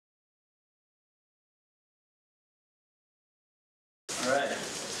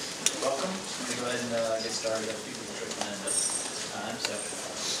ahead and get started. I have a few people trickling in at this time. So,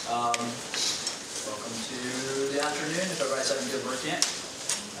 welcome to the afternoon. If everybody's having a good work camp.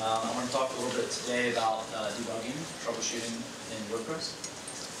 I want to talk a little bit today about debugging, troubleshooting in WordPress.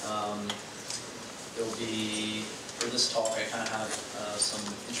 It will be, for this talk, I kind of have some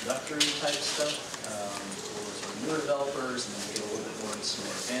introductory type stuff for sort of newer developers, and then we get a little bit more into some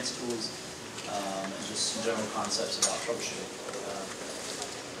more advanced tools, and just some general concepts about troubleshooting.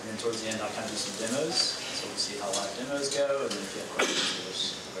 And then towards the end, I'll kind of do some demos, so we'll see how live demos go, and then if you have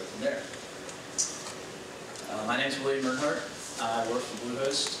questions, we'll go from there. My name is Earnhardt. I work for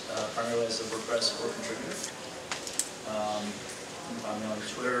Bluehost, primarily as a WordPress core contributor. You can find me on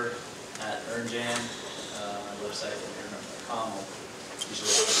Twitter at Earnjan, my website at earnhardt.com. I'll usually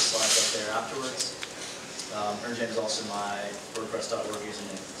have the slides up there afterwards. Earnjan is also my WordPress.org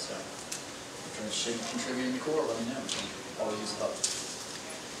username, so if you're interested in contributing to core, let me know. You can always use the help.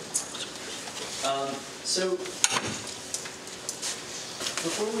 So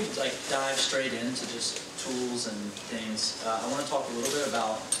before we dive straight into just tools and things, I want to talk a little bit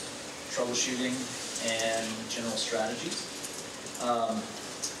about troubleshooting and general strategies.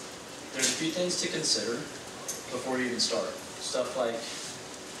 There's a few things to consider before you even start. Stuff like,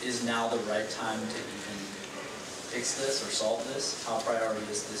 is now the right time to even fix this or solve this? How priority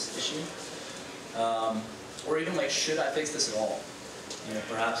is this issue? Or even should I fix this at all? You know,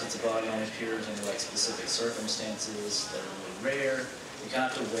 perhaps it's a bug that only appears under specific circumstances that are really rare. You kind of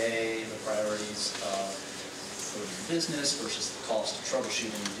have to weigh the priorities for your business versus the cost of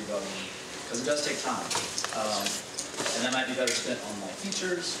troubleshooting and debugging, because it does take time. And that might be better spent on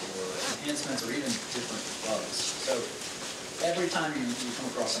features or enhancements or even different bugs. So every time you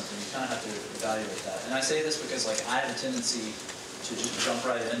come across something, you kind of have to evaluate that. And I say this because I have a tendency to just jump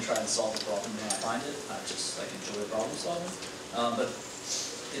right in and try and solve the problem when I find it. I just enjoy problem solving. But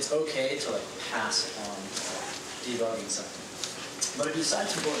it's okay to pass on debugging something. But if you decide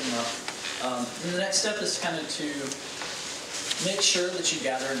it's important enough, then the next step is kind of to make sure that you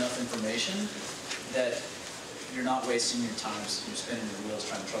gather enough information that you're not wasting your time, so you're spinning your wheels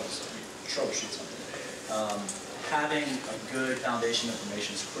trying to troubleshoot something. Having a good foundation of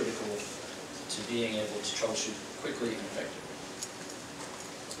information is critical to being able to troubleshoot quickly and effectively.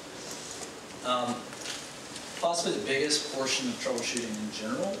 Possibly the biggest portion of troubleshooting in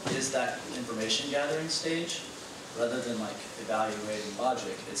general is that information gathering stage, rather than evaluating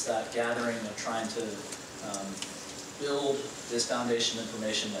logic. It's that gathering of trying to build this foundation of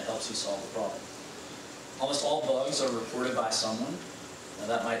information that helps you solve the problem. Almost all bugs are reported by someone. Now,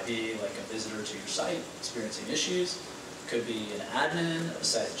 that might be a visitor to your site experiencing issues. It could be an admin of a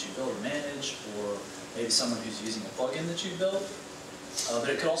site that you build or manage, or maybe someone who's using a plugin that you built. But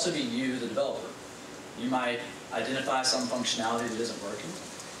it could also be you, the developer. You might identify some functionality that isn't working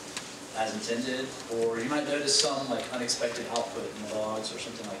as intended, or you might notice some unexpected output in the logs or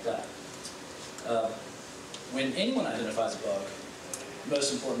something like that. When anyone identifies a bug, the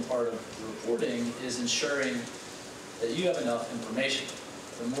most important part of the reporting is ensuring that you have enough information.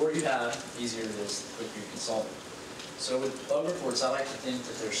 The more you have, the easier it is, the quicker you can solve it. So with bug reports, I like to think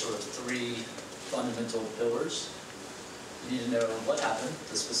that there's sort of three fundamental pillars. You need to know what happened,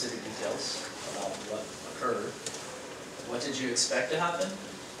 the specific details about what occurred. What did you expect to happen?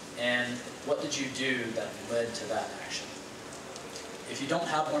 And what did you do that led to that action? If you don't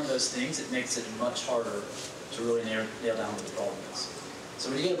have one of those things, it makes it much harder to really nail down what the problem is. So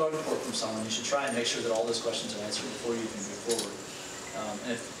when you get a bug report from someone, you should try and make sure that all those questions are answered before you can move forward.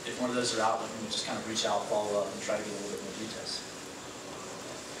 And if one of those are out, then you just kind of reach out, follow up, and try to get a little bit more details.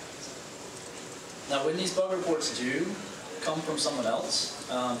 Now, when these bug reports do come from someone else,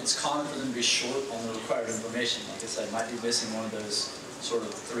 it's common for them to be short on the required information. Like I said, it might be missing one of those sort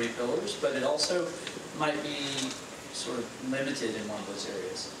of three pillars, but it also might be sort of limited in one of those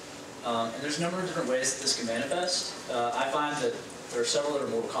areas. And there's a number of different ways that this can manifest. I find that there are several that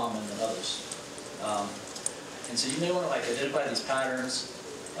are more common than others. And so you may want to identify these patterns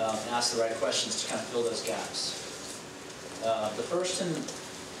and ask the right questions to kind of fill those gaps. The first and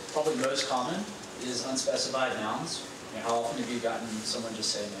probably most common is unspecified nouns. How often have you gotten someone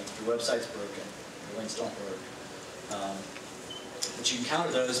just saying, your website's broken, your links don't work? But you can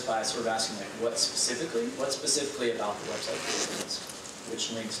counter those by sort of asking, what specifically about the website is,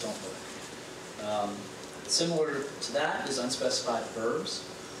 which links don't work. Similar to that is unspecified verbs.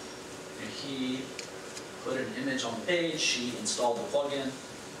 He put an image on the page, she installed the plugin,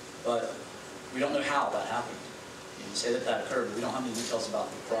 but we don't know how that happened. You say that occurred, but we don't have any details about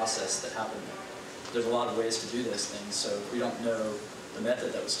the process that happened there. There's a lot of ways to do those things, so if we don't know the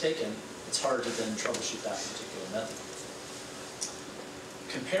method that was taken, it's hard to then troubleshoot that particular method.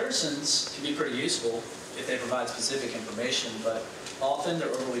 Comparisons can be pretty useful if they provide specific information, but often they're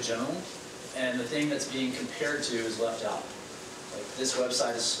overly general, and the thing that's being compared to is left out. Like, this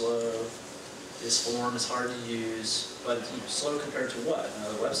website is slow, this form is hard to use, but slow compared to what?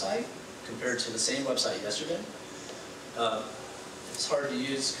 Another website? Compared to the same website yesterday? It's hard to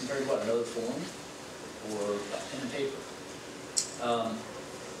use compared to what? Another form? Or pen and paper?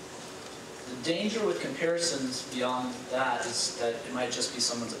 The danger with comparisons beyond that is that it might just be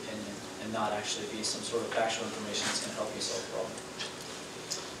someone's opinion and not actually be some sort of factual information that's going to help you solve the problem.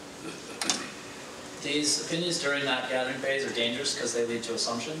 These opinions during that gathering phase are dangerous because they lead to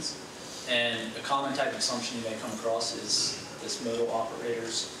assumptions. And a common type of assumption you may come across is this modal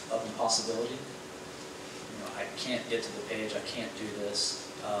operators of impossibility. I can't get to the page, I can't do this.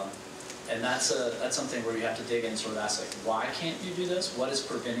 And that's something where you have to dig in and sort of ask, like, why can't you do this? What is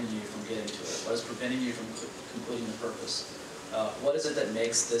preventing you from getting to it? What is preventing you from completing the purpose? What is it that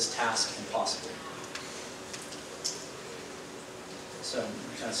makes this task impossible? So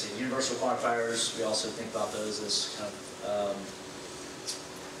we kind of see universal quantifiers. We also think about those as kind of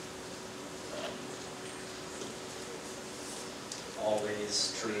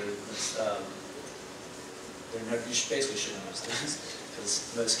always true. You basically shouldn't use these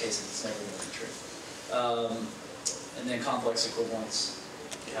because in most cases it's never going to be true. And then complex equivalence.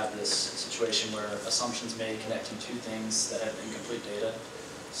 You have this situation where assumptions made connecting two things that have incomplete data.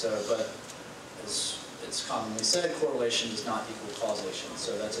 So, but as it's commonly said, correlation does not equal causation.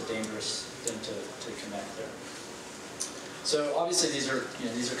 So that's a dangerous thing to connect there. So obviously these are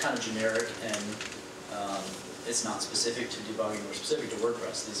kind of generic, and it's not specific to debugging or specific to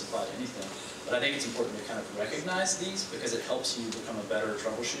WordPress. These apply to anything. But I think it's important to kind of recognize these because it helps you become a better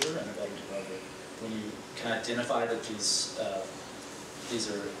troubleshooter and a better debugger when you can identify that these are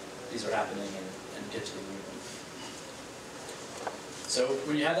happening and get to the root of them. So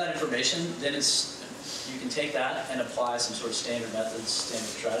when you have that information, then you can take that and apply some sort of standard methods, standard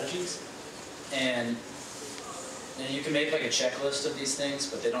strategies, and you can make like a checklist of these things,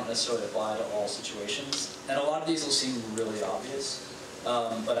 but they don't necessarily apply to all situations. And a lot of these will seem really obvious,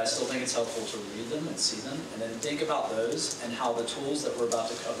 but I still think it's helpful to read them and see them, and then think about those and how the tools that we're about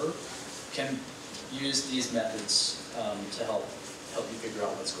to cover can use these methods to help you figure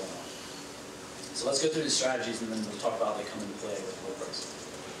out what's going on. So let's go through the strategies, and then we'll talk about how they come into play with WordPress.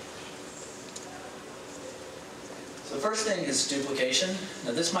 So the first thing is duplication.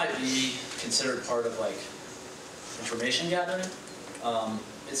 Now this might be considered part of like information gathering.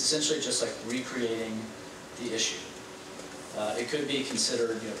 It's essentially just like recreating the issue. It could be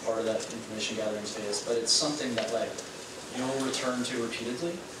considered part of that information gathering phase, but it's something that like you'll return to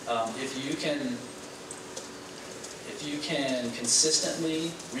repeatedly. If you can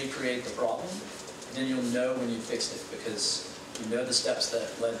consistently recreate the problem, then you'll know when you fixed it because you know the steps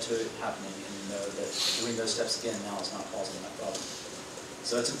that led to it happening, and you know that doing those steps again now is not causing that problem.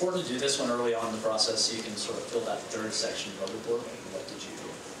 So it's important to do this one early on in the process so you can sort of fill that third section of the report. What did you do?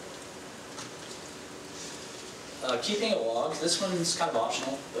 Keeping a log, this one's kind of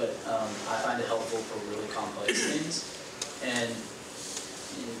optional, but I find it helpful for really complex things. And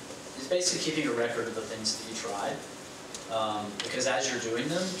it's basically keeping a record of the things that you tried. Because as you're doing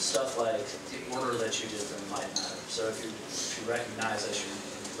them, stuff like the order that you did them might matter. So if you recognize as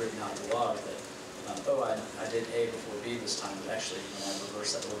you've written out your log that, I did A before B this time, but actually when I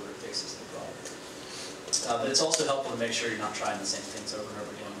reverse that order, it fixes the problem. But it's also helpful to make sure you're not trying the same things over and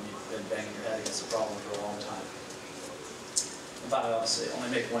over again when you've been banging your head against a problem for a long time. But obviously, only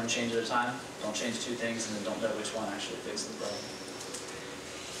make one change at a time. Don't change two things and then don't know which one actually fixed the problem.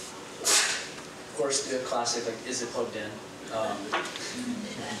 Of course, the classic, like, is it plugged in?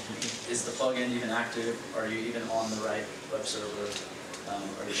 Is the plugin even active? Are you even on the right web server?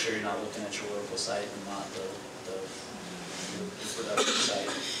 Are you sure you're not looking at your local site and not the production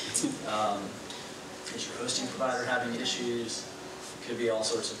site? Is your hosting provider having issues? Could be all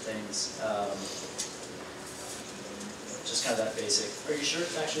sorts of things. Just kind of that basic. Are you sure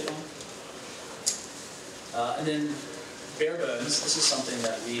it's actually on? And then bare bones. This is something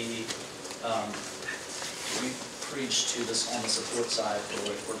that we preach to this on the support side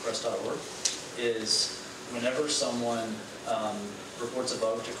for WordPress.org. Is whenever someone reports a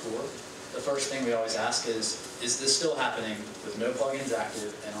bug to core, the first thing we always ask is this still happening with no plugins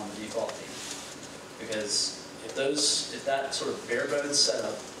active and on the default theme? Because if that sort of bare bones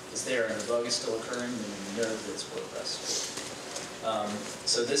setup is there and the bug is still occurring, then you know that it's WordPress.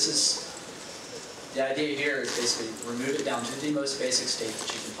 So this is, the idea here is basically remove it down to the most basic state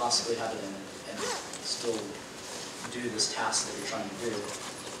that you can possibly have it in and still do this task that you're trying to do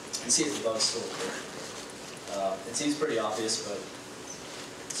and see if the bug's still occurring. It seems pretty obvious, but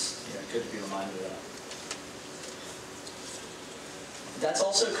good to be reminded of that. That's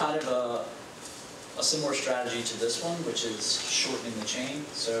also kind of a similar strategy to this one, which is shortening the chain.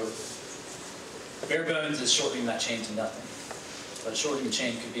 So bare bones is shortening that chain to nothing. But shortening the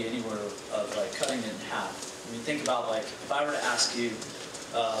chain could be anywhere of like cutting it in half. I mean, think about like, if I were to ask you,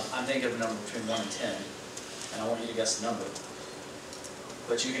 I'm thinking of a number between 1 and 10, and I want you to guess the number.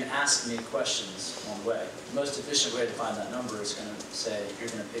 But you can ask me questions along the way. The most efficient way to find that number is going to say, you're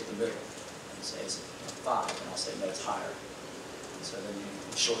going to pick the middle. And say, is it 5? And I'll say, no, it's higher. And so then you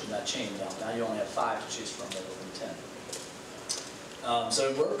shorten that chain down. Now you only have 5 to choose from rather than 10. So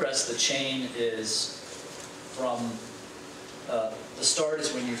in WordPress, the chain is from the start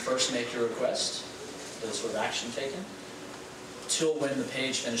is when you first make your request, the sort of action taken, till when the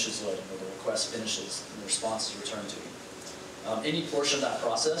page finishes loading, or the request finishes and the response is returned to you. Any portion of that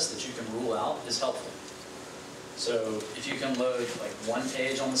process that you can rule out is helpful. So if you can load like one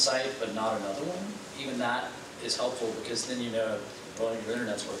page on the site but not another one, even that is helpful, because then you know, well, your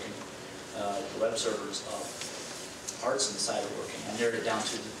internet's working, the web server's up, parts of the site are working. I narrowed it down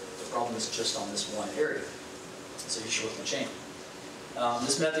to the problem is just on this one area. So you shorten the chain.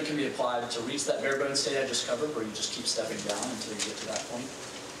 This method can be applied to reach that bare bones state I just covered, where you just keep stepping down until you get to that point.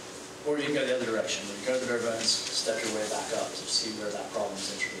 Or you can go the other direction, where you go to the bare bones, step your way back up to see where that problem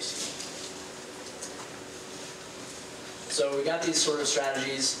is introduced. So we got these sort of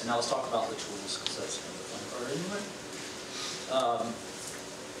strategies, and now let's talk about the tools, because that's kind of the fun part anyway.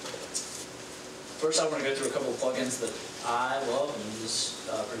 First, I want to go through a couple of plugins that I love and use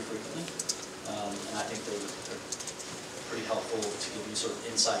pretty frequently, and I think they're pretty helpful to give you sort of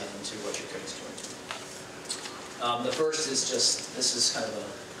insight into what your code is doing. The first is just, this is kind of a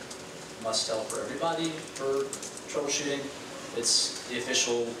must-have for everybody for troubleshooting. It's the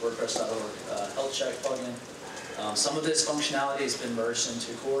official WordPress.org health check plugin. Some of this functionality has been merged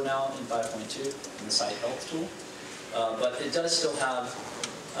into core now in 5.2 in the site health tool, but it does still have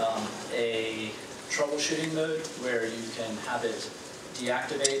a troubleshooting mode where you can have it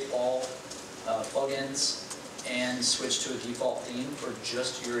deactivate all plugins and switch to a default theme for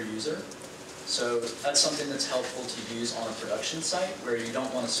just your user. So that's something that's helpful to use on a production site where you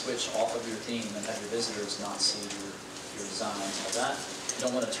don't want to switch off of your theme and have your visitors not see your designs and all that. You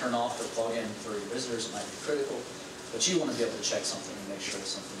don't want to turn off the plugin for your visitors, it might be critical, but you want to be able to check something and make sure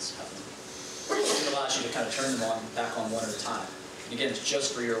something's happening. It allows you to kind of turn them back on one at a time. And again, it's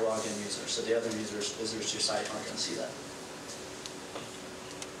just for your login user, so the other users, visitors to your site aren't going to see that.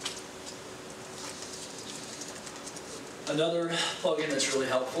 Another plugin that's really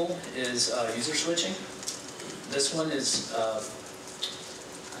helpful is user switching. This one is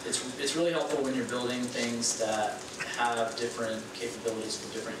it's really helpful when you're building things that have different capabilities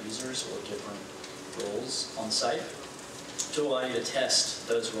for different users or different roles on site to allow you to test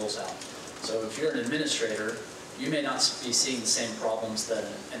those roles out. So if you're an administrator, you may not be seeing the same problems that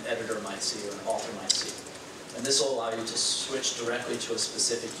an editor might see or an author might see. And this will allow you to switch directly to a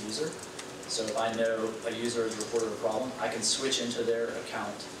specific user. So if I know a user has reported a problem, I can switch into their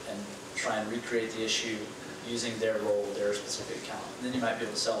account and try and recreate the issue using their role, their specific account. And then you might be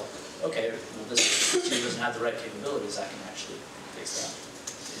able to sell, okay, well this user doesn't have the right capabilities, I can actually fix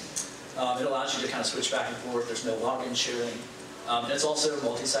that. It allows you to kind of switch back and forth, there's no login sharing. And it's also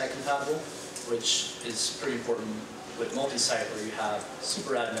multi-site compatible, which is pretty important with multi-site where you have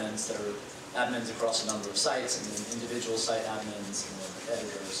super admins that are admins across a number of sites, and then individual site admins, and then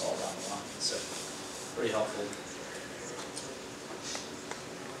editors all down the line. So, pretty helpful.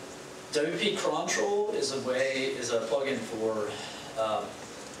 WP Control is a plugin for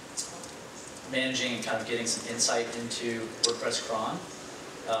managing and kind of getting some insight into WordPress cron.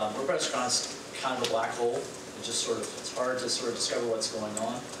 WordPess cron is kind of a black hole. It's hard to sort of discover what's going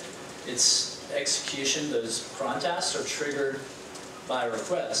on. Its execution, those cron tasks are triggered by a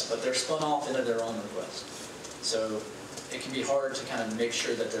request, but they're spun off into their own request. So it can be hard to kind of make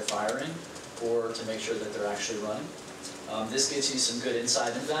sure that they're firing or to make sure that they're actually running. This gives you some good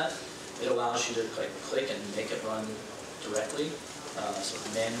insight into that. It allows you to click and make it run directly, sort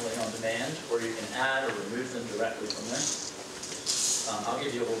of manually on demand, or you can add or remove them directly from there. I'll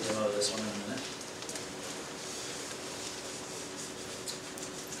give you a little demo of this one in a minute.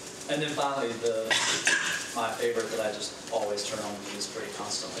 And then finally, my favorite that I just always turn on and use pretty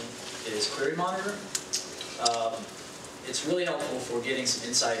constantly is Query Monitor. It's really helpful for getting some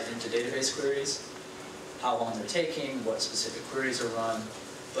insight into database queries, how long they're taking, what specific queries are run,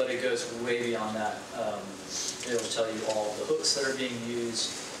 but it goes way beyond that. It'll tell you all the hooks that are being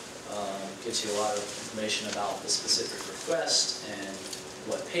used, gives you a lot of information about the specific request and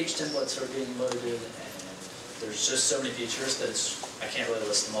what page templates are being loaded and there's just so many features that I can't really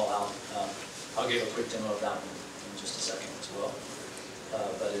list them all out. I'll give a quick demo of that one in just a second as well.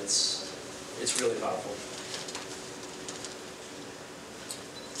 But it's really powerful.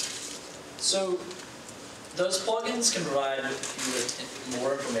 So those plugins can provide you with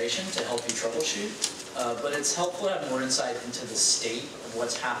more information to help you troubleshoot, but it's helpful to have more insight into the state of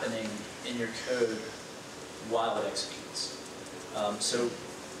what's happening in your code while it executes. So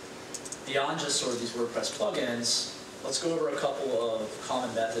beyond just sort of these WordPress plugins, let's go over a couple of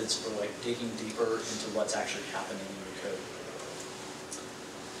common methods for like digging deeper into what's actually happening in your code.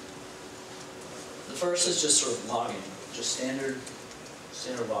 The first is just sort of logging, just standard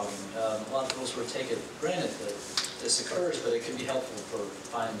logging. A lot of people sort of take it for granted that this occurs, but it can be helpful for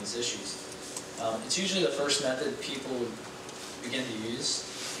finding these issues. It's usually the first method people begin to use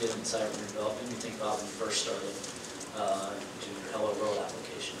to get insight when you're developing. You think about when you first started your Hello World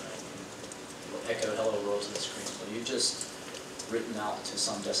application, right? You'll echo Hello World to the screen. Well, you've just written out to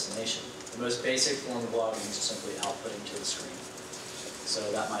some destination. The most basic form of logging is simply outputting to the screen. So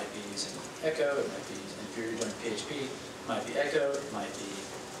that might be using echo, it might be using, if you're doing PHP, it might be echo, it might be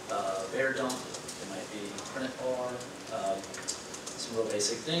var dump, it might be print bar, some real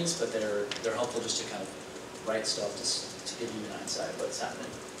basic things, but they're helpful just to kind of write stuff to give you an insight of what's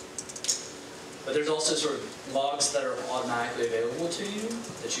happening. But there's also sort of logs that are automatically available to you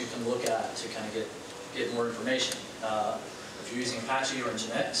that you can look at to kind of get more information. If you're using Apache or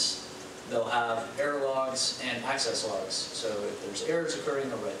Nginx, they'll have error logs and access logs. So if there's errors occurring,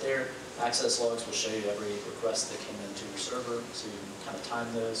 they're right there. Access logs will show you every request that came into your server, so you can kind of time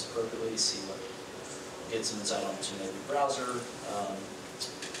those appropriately, see what gets some insight onto maybe browser,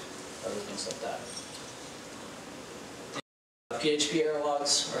 other things like that. The PHP error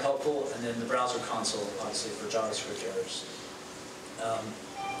logs are helpful, and then the browser console, obviously, for JavaScript errors.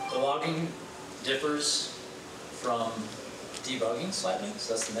 The logging differs from debugging slightly,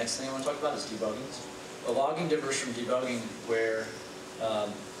 so that's the next thing I want to talk about is debugging. The logging differs from debugging where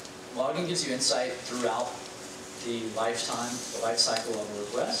logging gives you insight throughout the life cycle of a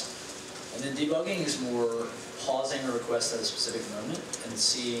request, and then debugging is more pausing a request at a specific moment and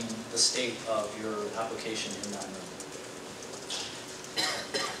seeing the state of your application in that moment.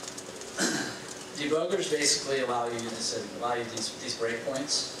 Debuggers basically allow you, these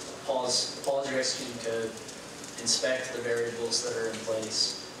breakpoints, pause your executing code, inspect the variables that are in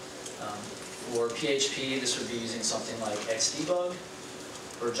place. For PHP, this would be using something like Xdebug.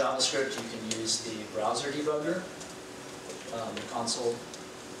 For JavaScript, you can use the browser debugger, the console,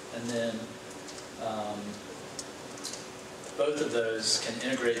 and then both of those can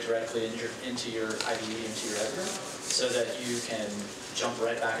integrate directly into your IDE, into your editor, so that you can jump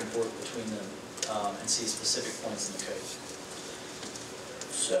right back and forth between them and see specific points in the code.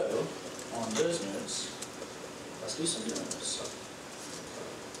 So, on those notes, let's do some demos.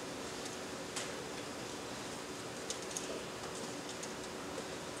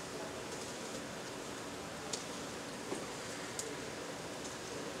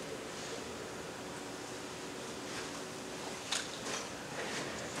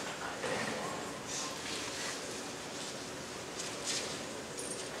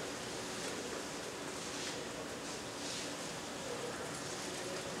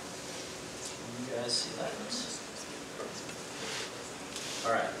 See that?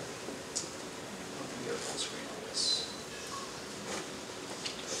 All right. Let me go full screen on this.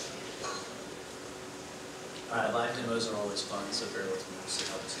 All right, live demos are always fun, so bear with me. We'll see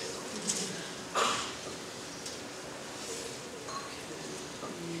how this goes.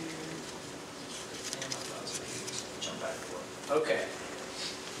 Jump back and forth. Okay.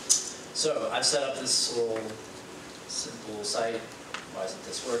 So I've set up this little simple site. Why isn't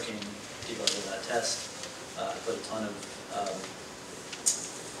this working? Debug that test. I put a ton of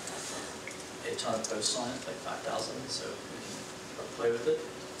posts on it, like 5,000, so we can play with it.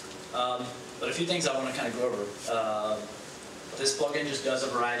 But a few things I want to kind of go over. This plugin just does a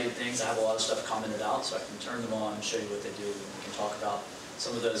variety of things. I have a lot of stuff commented out, so I can turn them on and show you what they do, and we can talk about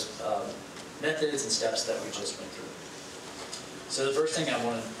some of those methods and steps that we just went through. So the first thing I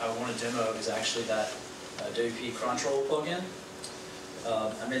want to demo is actually that WP control plugin.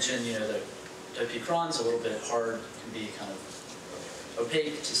 I mentioned, that WP cron's a little bit hard, can be kind of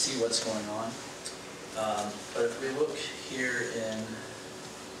opaque to see what's going on. But if we look here in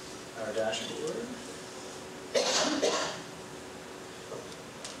our dashboard,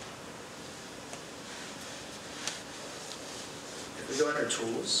 if we go under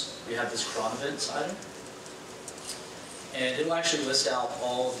Tools, we have this cron events item, and it will actually list out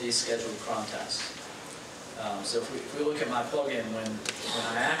all of these scheduled cron tasks. So if we look at my plugin, when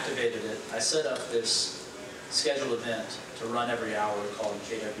I activated it, I set up this scheduled event to run every hour called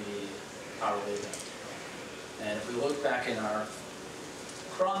KWE hourly event. And if we look back in our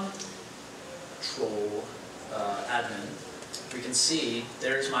cron control admin, we can see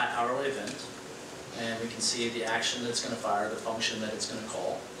there's my hourly event, and we can see the action that's going to fire, the function that it's going to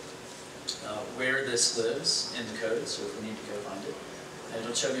call, where this lives in the code, so if we need to go find it. And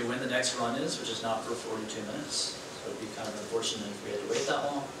it'll show me when the next run is, which is not for 42 minutes. So it'd be kind of unfortunate if we had to wait that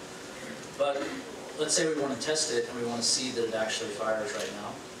long. But let's say we want to test it and we want to see that it actually fires right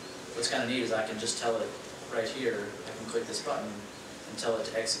now. What's kind of neat is I can just tell it right here, I can click this button and tell it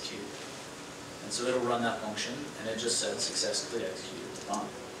to execute. And so it'll run that function, and it just said successfully executed. Fine.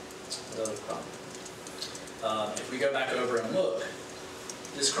 Without a problem. If we go back over and look,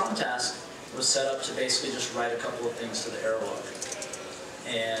 this cron task was set up to basically just write a couple of things to the error log.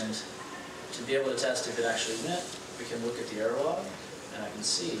 And to be able to test if it actually went, we can look at the error log, and I can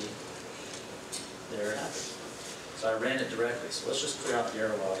see there it happened. So I ran it directly. So let's just clear out the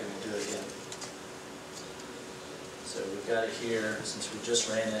error log and we'll do it again. So we've got it here. Since we just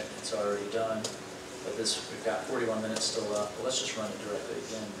ran it, it's already done. But this, we've got 41 minutes still left. But let's just run it directly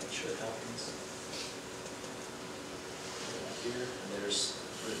again and make sure it happens. Here, and there's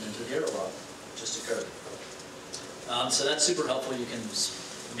written into the error log, just occurred. So that's super helpful. You can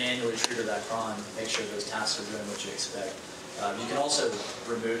manually trigger that cron, make sure those tasks are doing what you expect. You can also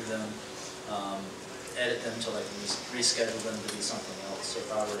remove them, edit them to like reschedule them to be something else. So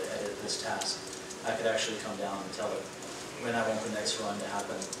if I were to edit this task, I could actually come down and tell it when I want the next run to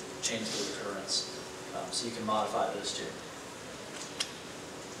happen, change the occurrence. So you can modify those too.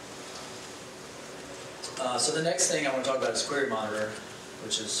 So the next thing I want to talk about is Query Monitor,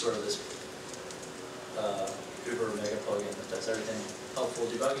 which is sort of this Uber mega plugin that does everything helpful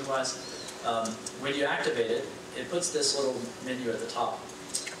debugging-wise. When you activate it, it puts this little menu at the top.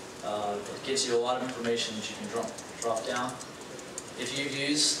 It gives you a lot of information that you can drop down. If you've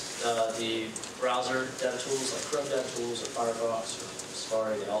used the browser dev tools like Chrome dev tools or Firefox or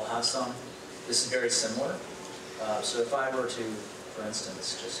Safari, they all have some. This is very similar. So if I were to, for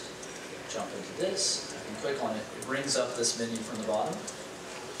instance, just jump into this, I can click on it. It brings up this menu from the bottom.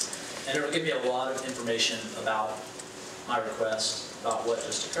 And it will give me a lot of information about my request, about what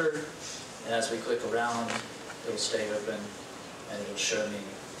just occurred. And as we click around, it will stay open and it will show me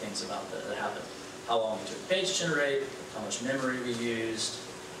things about that happened. How long it took the page to generate, how much memory we used,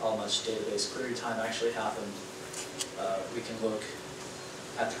 how much database query time actually happened. We can look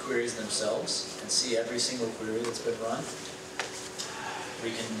at the queries themselves and see every single query that's been run.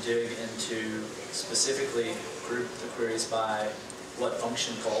 We can dig into specifically group the queries by what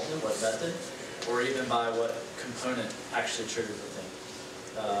function called them, what method, or even by what component actually triggered the thing.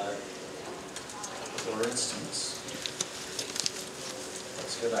 For instance,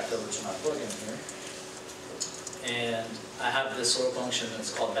 let's go back over to my plugin here. And I have this little function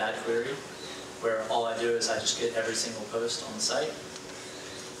that's called bad query, where all I do is I just get every single post on the site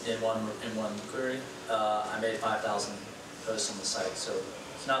in one query. I made 5,000 posts on the site, so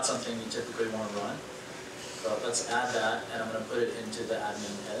it's not something you typically want to run. But let's add that, and I'm going to put it into the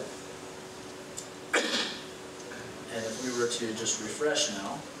admin head. And if we were to just refresh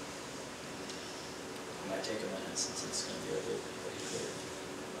now, it might take a minute since it's going to be a bit clear.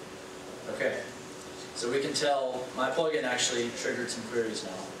 Okay, so we can tell my plugin actually triggered some queries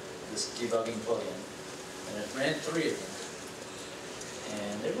now, this debugging plugin, and it ran 3 of them,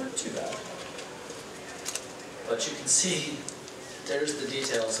 and they weren't too bad. But you can see there's the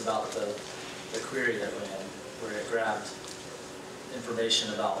details about the query that ran, where it grabbed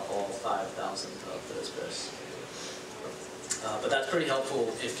information about all 5,000 of those posts. But that's pretty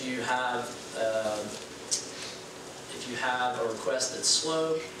helpful if you have a request that's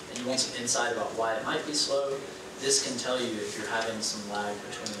slow and you want some insight about why it might be slow. This can tell you if you're having some lag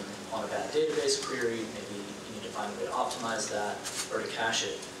between on a bad database query, maybe you need to find a way to optimize that or to cache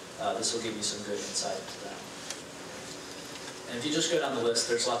it. This will give you some good insight into that. And if you just go down the list,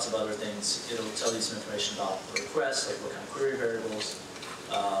 there's lots of other things. It'll tell you some information about the request, like what kind of query variables,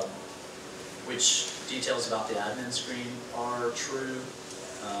 which details about the admin screen are true,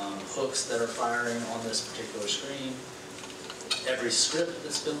 hooks that are firing on this particular screen, every script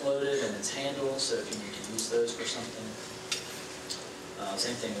that's been loaded and its handle, so if you need to use those for something.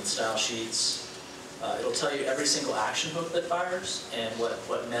 Same thing with style sheets. It'll tell you every single action hook that fires and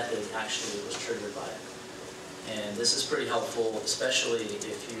what method actually was triggered by it. And this is pretty helpful, especially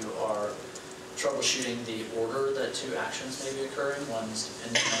if you are troubleshooting the order that 2 actions may be occurring. One's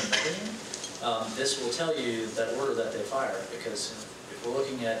dependent on another. This will tell you that order that they fire, because if we're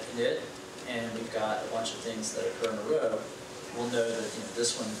looking at it and we've got a bunch of things that occur in a row, we'll know that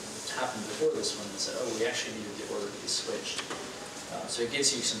this one happened before this one and said, oh, we actually needed the order to be switched. So it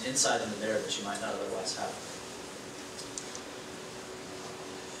gives you some insight into there that you might not otherwise have.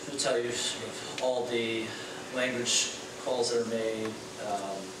 It'll tell you sort of all the language calls that are made.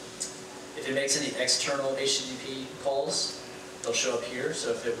 If it makes any external HTTP calls, they'll show up here.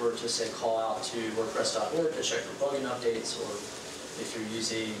 So if it were to say call out to WordPress.org to check for plugin updates, or if you're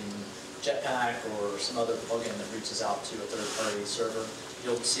using Jetpack or some other plugin that reaches out to a third-party server,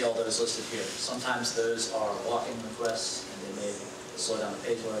 you'll see all those listed here. Sometimes those are blocking requests, and they may slow down the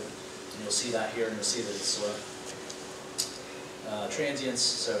page load. And you'll see that here, and you'll see that it's slow. Transients,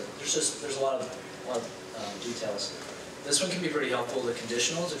 so there's a lot of details. This one can be pretty helpful. The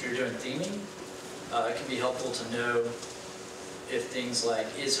conditionals, if you're doing theming, it can be helpful to know if things like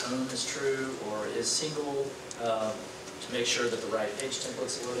is home is true or is single, to make sure that the right page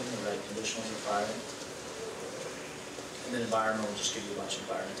template's loading, the right conditionals are firing. And then environment will just give you a bunch of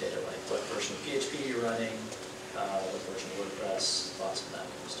environment data, like what version of PHP you're running, what version of WordPress, lots of that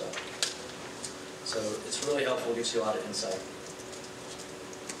kind of stuff. So it's really helpful, gives you a lot of insight.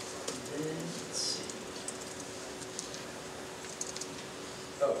 And then, let's see.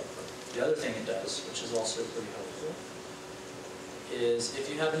 Oh, the other thing it does, which is also pretty helpful, is if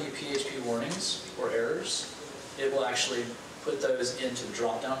you have any PHP warnings or errors, it will actually put those into the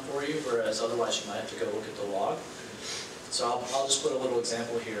drop-down for you, whereas otherwise you might have to go look at the log. So I'll just put a little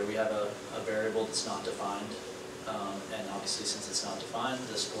example here. We have a variable that's not defined, and obviously since it's not defined,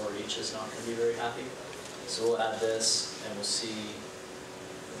 this for each is not going to be very happy. So we'll add this, and we'll see,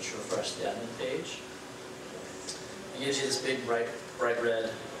 let's refresh the admin page. It gives you this big bright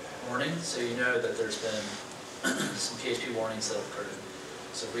red warning, so you know that there's been some PHP warnings that have occurred.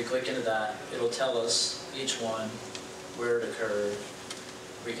 So if we click into that, it'll tell us each one where it occurred.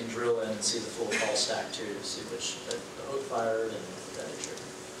 We can drill in and see the full call stack too, to see which the hook fired and that it triggered.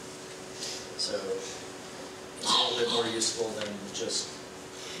 So it's a little bit more useful than just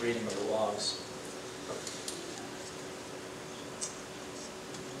reading the logs.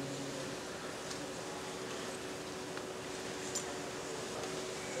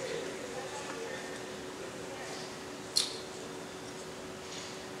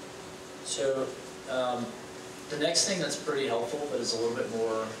 So the next thing that's pretty helpful, but is a little bit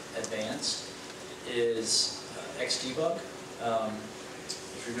more advanced, is Xdebug.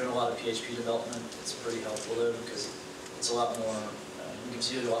 If you're doing a lot of PHP development, it's pretty helpful though, because it's a lot more, it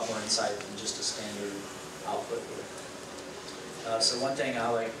gives you a lot more insight than just a standard output. So one thing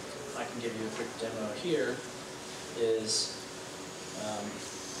I can give you a quick demo here, is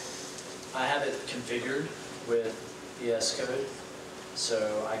I have it configured with VS Code.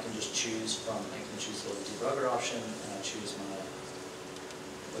 So I can just choose the little debugger option, and I choose my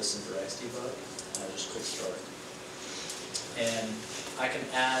listen for Xdebug, and I just click start. And I can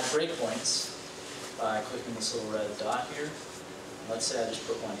add breakpoints by clicking this little red dot here. Let's say I just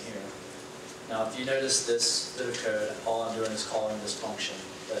put one here. Now if you notice this bit of code, all I'm doing is calling this function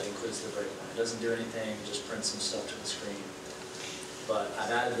that includes the breakpoint. It doesn't do anything, just print some stuff to the screen. But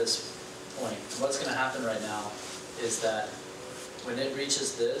I've added this point. And what's going to happen right now is that when it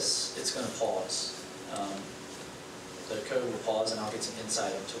reaches this, it's going to pause. The code will pause, and I'll get some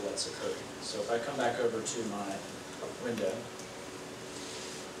insight into what's occurring. So if I come back over to my window,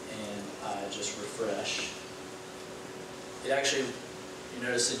 and I just refresh, it actually, you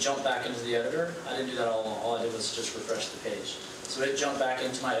notice it jumped back into the editor. I didn't do that all along. All I did was just refresh the page. So it jumped back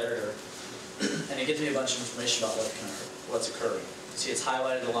into my editor, and it gives me a bunch of information about what's occurring. You see it's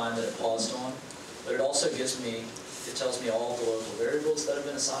highlighted the line that it paused on, but it also gives me, it tells me all the local variables that have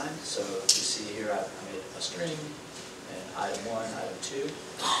been assigned. So you see here I made a string, and item 1, item 2.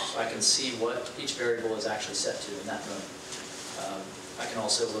 So I can see what each variable is actually set to in that moment. I can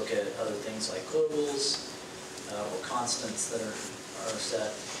also look at other things like globals or constants that are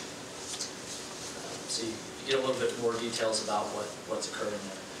set. So you get a little bit more details about what's occurring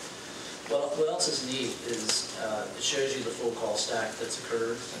there. Well, what else is neat is it shows you the full call stack that's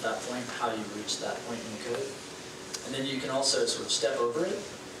occurred at that point, how you reach that point in the code. And then you can also sort of step over it,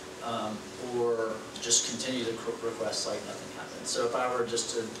 or just continue the request like nothing happened. So if I were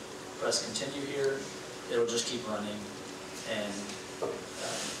just to press continue here, it'll just keep running, and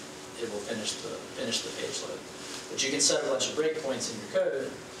it will finish the page load. But you can set a bunch of breakpoints in your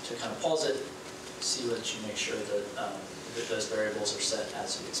code to kind of pause it, see that you make sure that, that those variables are set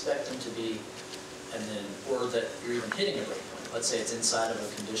as you expect them to be, and then, or that you're even hitting a breakpoint. Let's say it's inside of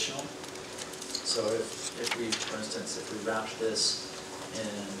a conditional. So if we, for instance, if we wrap this in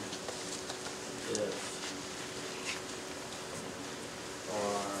if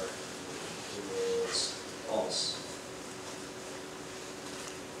R equals false,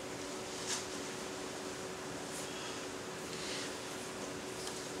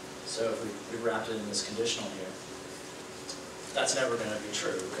 So if we wrapped it in this conditional here, that's never going to be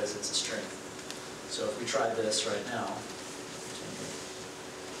true because it's a string. So if we tried this right now,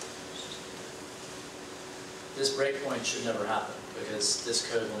 this breakpoint should never happen because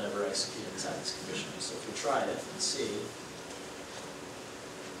this code will never execute inside this conditional. So if we try it and see,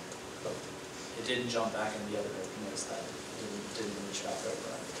 it didn't jump back in the other direction. Notice that it didn't reach back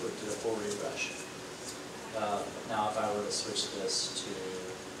over. It did a full refresh. Now if I were to switch this to,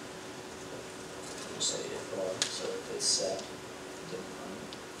 we'll say if bar, so if it's set, didn't run.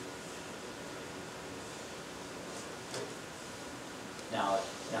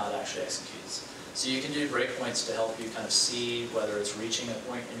 Now it actually executes. So you can do breakpoints to help you kind of see whether it's reaching a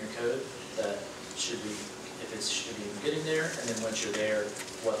point in your code that should be, if it should be getting there, and then once you're there,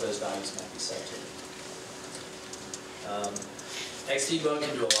 what those values might be set to. Xdebug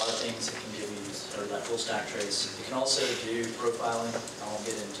can do a lot of things. It can give you sort of that full stack trace. It can also do profiling. I won't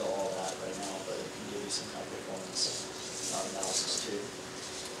get into all of that right now, but it can give you some kind of performance analysis too.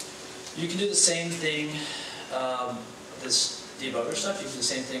 You can do the same thing, this debugger stuff, you can do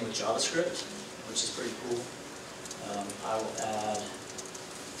the same thing with JavaScript, which is pretty cool. I will add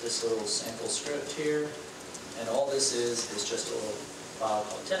this little sample script here, and all this is just a little file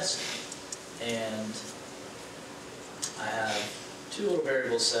called test, and I have two little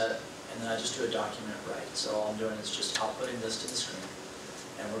variables set, and then I just do a document write. So all I'm doing is just outputting this to the screen,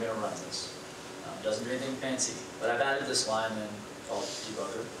 and we're going to run this. Doesn't do anything fancy, but I've added this line in called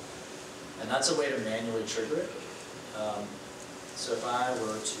debugger, and that's a way to manually trigger it. So if I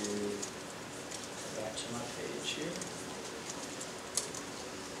were to go back to my page here,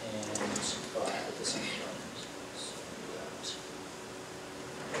 and I added this in front, so do that.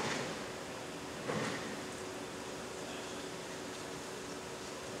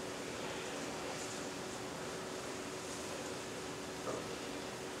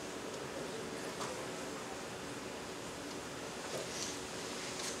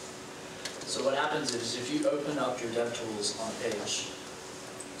 So what happens is if you open up your DevTools on a page,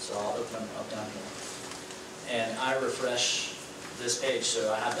 so I'll open them up down here, and I refresh this page,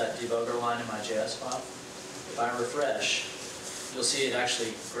 so I have that debugger line in my JS file. If I refresh, you'll see it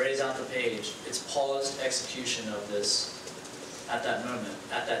actually grays out the page. It's paused execution of this at that moment,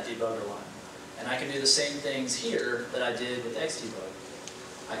 at that debugger line. And I can do the same things here that I did with Xdebug.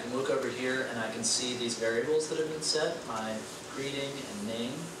 I can look over here and I can see these variables that have been set. My greeting and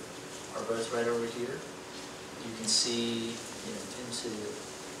name are both right over here. You can see into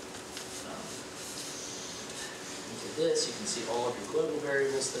this, you can see all of your global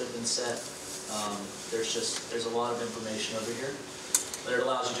variables that have been set. There's a lot of information over here, but it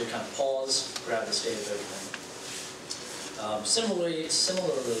allows you to kind of pause, grab the state of everything. Similarly,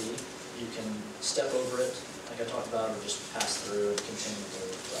 you can step over it, like I talked about, or just pass through and continue the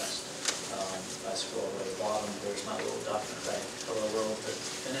request. If I scroll to the bottom, there's my little document right, hello world, but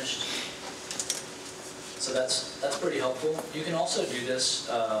finished. So that's pretty helpful. You can also do this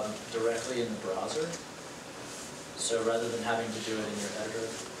directly in the browser. So rather than having to do it in your editor,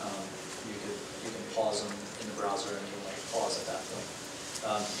 you can pause them in the browser and you can pause at that point.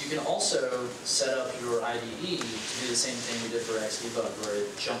 You can also set up your IDE to do the same thing we did for Xdebug, where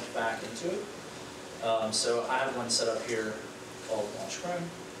it jumped back into it. So I have one set up here called Launch Chrome,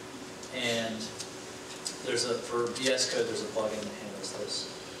 and for VS Code there's a plugin that handles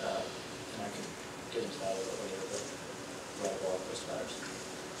this, and I can get into that a little later, but write a blog post about it.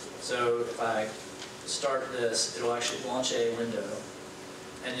 So if I start this, it'll actually launch a window,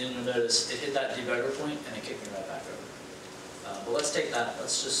 and then you'll notice it hit that debugger point and it kicked me right back over. But let's take that,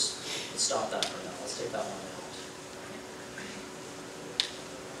 let's stop that for now. Let's take that one out.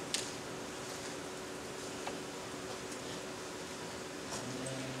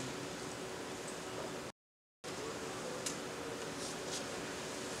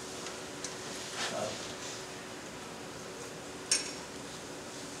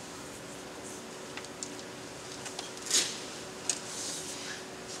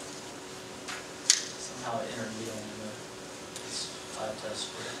 Somehow it entered me on this 5 test.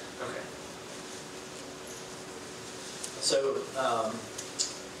 Okay. So,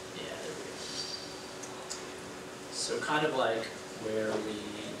 yeah, there we go. So kind of like where we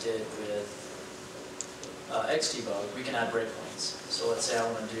did with Xdebug, we can add breakpoints. So let's say I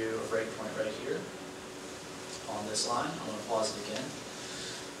want to do a breakpoint right here on this line. I'm going to pause it again,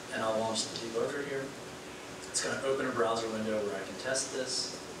 and I'll launch the debugger here. It's going to open a browser window where I can test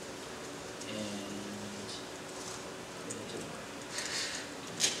this, and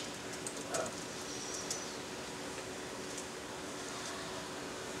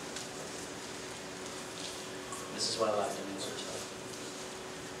this is why I like to answer stuff.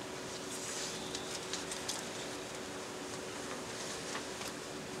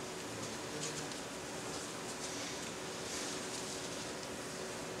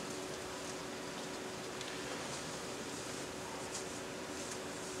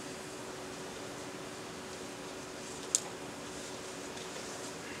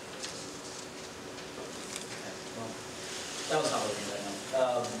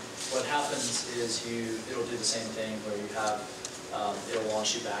 happens is it'll do the same thing where you have, it'll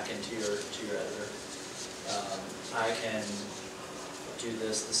launch you back into your editor. I can do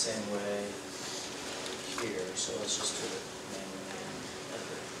this the same way here, so let's just do it manually in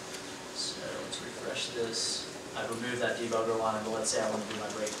editor. So let's refresh this. I removed that debugger line, but let's say I want to do my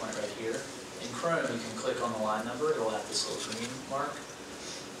breakpoint right here. In Chrome, you can click on the line number, it'll have this little green mark.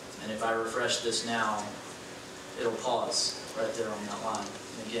 And if I refresh this now, it'll pause right there on that line.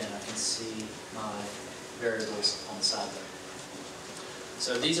 And again, I can see my variables on the side there.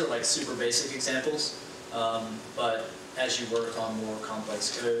 So these are like super basic examples, but as you work on more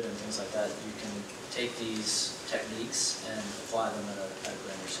complex code and things like that, you can take these techniques and apply them at a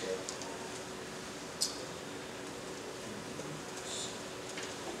grander scale.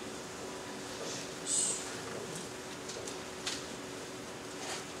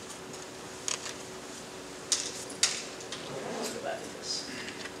 Let's go back to this.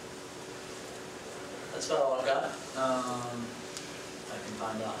 That's about all I've got. I can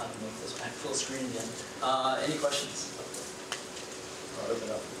find out how to make this back full screen again. Any questions? I'll open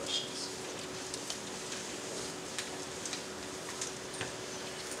it up for questions.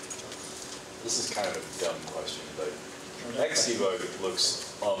 This is kind of a dumb question, but Xdebug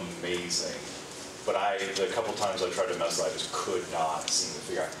looks amazing. But the couple times I tried to mess with it, I just could not seem to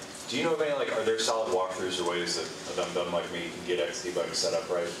figure out. Do you know of any, like, are there solid walkthroughs or ways that a dumb like me can get Xdebug set up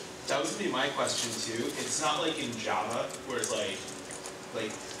right? That was gonna be my question too. It's not like in Java where it's like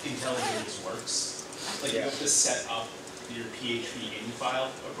IntelliJ works. Like you have to set up your PHP ini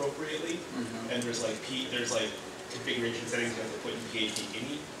file appropriately, and there's like configuration settings you have to put in PHP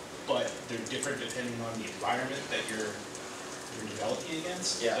ini, but they're different depending on the environment that you're developing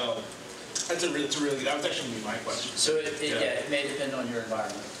against. Yeah. So that was actually my question. So it may depend on your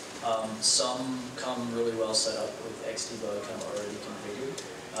environment. Some come really well set up with Xdebug kind of already configured.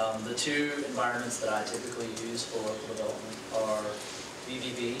 The two environments that I typically use for local development are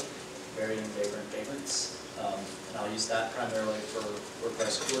VVV, Varying Vagrants, and I'll use that primarily for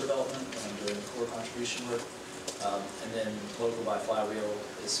WordPress core development when I'm doing core contribution work. And then Local by Flywheel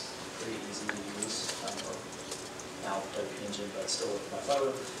is pretty easy to use, or now WP Engine, but still Local by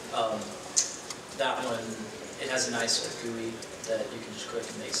Flywheel. That one, it has a nice GUI that you can just click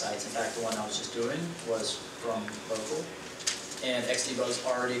and make sites. In fact, the one I was just doing was from Local, and Xdebug is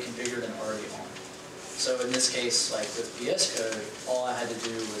already configured and already on. So in this case, like with VS Code, all I had to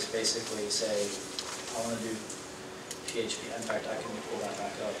do was basically say, I want to do PHP. In fact, I can pull that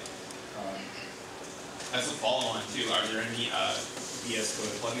back up. As a follow-on too, are there any VS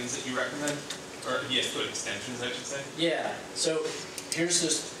Code plugins that you recommend? Or VS Code extensions, I should say? Yeah, so here's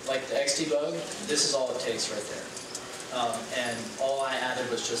just like the Xdebug, this is all it takes right there. And all I added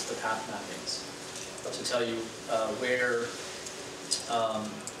was just the path mappings to tell you where,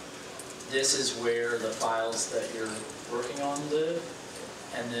 this is where the files that you're working on live,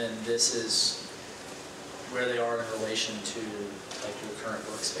 and then this is where they are in relation to like your current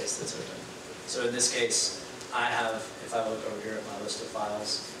workspace that's open. So in this case, I have, if I look over here at my list of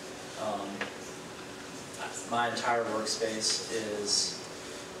files, my entire workspace is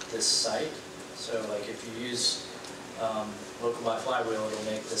this site. So like if you use Local by Flywheel,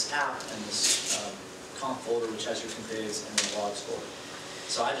 it'll make this app and this conf folder which has your configs and then logs folder.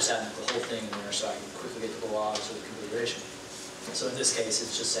 So I just added the whole thing in there so I can quickly get to the logs or the configuration. So in this case,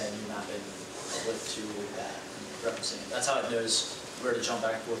 it's just saying you map in a link to that and referencing it. That's how it knows where to jump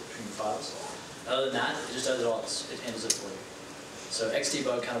back and forth between files. Other than that, it just does it all. It handles it for you. So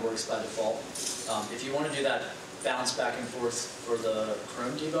Xdebug kind of works by default. If you want to do that bounce back and forth for the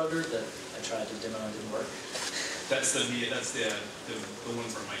Chrome debugger that I tried to demo and didn't work. That's the one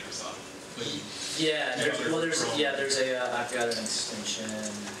from Microsoft. Yeah, there's a I've got an extension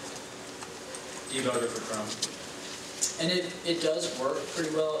debugger for Chrome, and it does work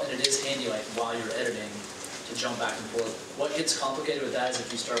pretty well, and it is handy like while you're editing to jump back and forth. What gets complicated with that is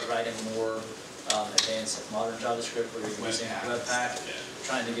if you start writing more advanced like modern JavaScript where you're using Webpack,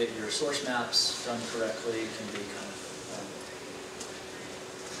 trying to get your source maps done correctly can be kind of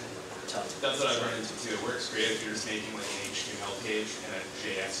tough. That's what I've run into too. It works great if you're just making like an HTML page and a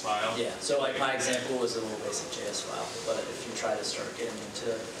JS file. Yeah, so like my example was a little basic JS file, but if you try to start getting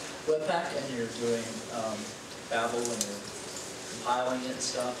into Webpack and you're doing Babel and you're compiling it and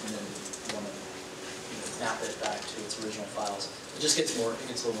stuff, and then you want to map it back to its original files, it just gets a little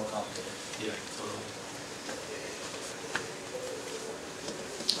more complicated. Yeah, totally.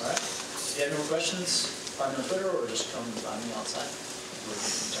 All right. If you have any more questions, find me on Twitter or just come